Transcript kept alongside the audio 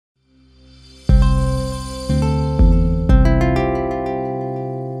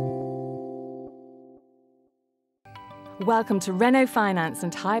Welcome to Renault Finance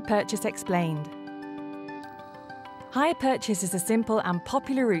and Hire Purchase Explained. Hire Purchase is a simple and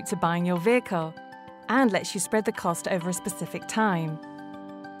popular route to buying your vehicle and lets you spread the cost over a specific time.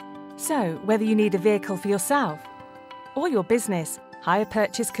 So, whether you need a vehicle for yourself or your business, Hire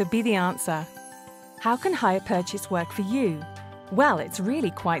Purchase could be the answer. How can Hire Purchase work for you? Well, it's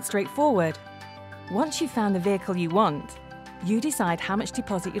really quite straightforward. Once you've found the vehicle you want, you decide how much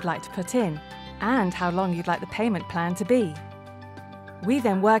deposit you'd like to put in and how long you'd like the payment plan to be. We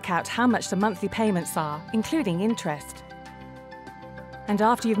then work out how much the monthly payments are, including interest. And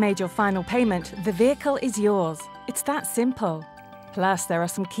after you've made your final payment, the vehicle is yours. It's that simple. Plus, there are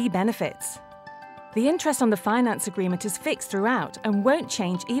some key benefits. The interest on the finance agreement is fixed throughout and won't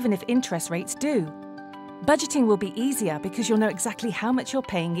change even if interest rates do. Budgeting will be easier because you'll know exactly how much you're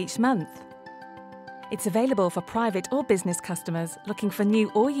paying each month. It's available for private or business customers looking for new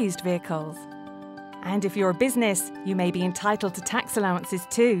or used vehicles. And if you're a business, you may be entitled to tax allowances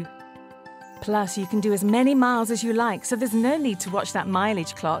too. Plus, you can do as many miles as you like, so there's no need to watch that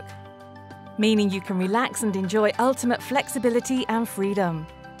mileage clock, meaning you can relax and enjoy ultimate flexibility and freedom.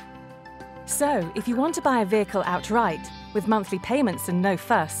 So, if you want to buy a vehicle outright, with monthly payments and no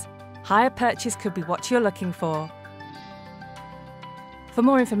fuss, Hire Purchase could be what you're looking for. For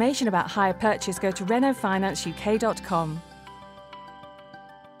more information about Hire Purchase, go to renaultfinanceuk.com.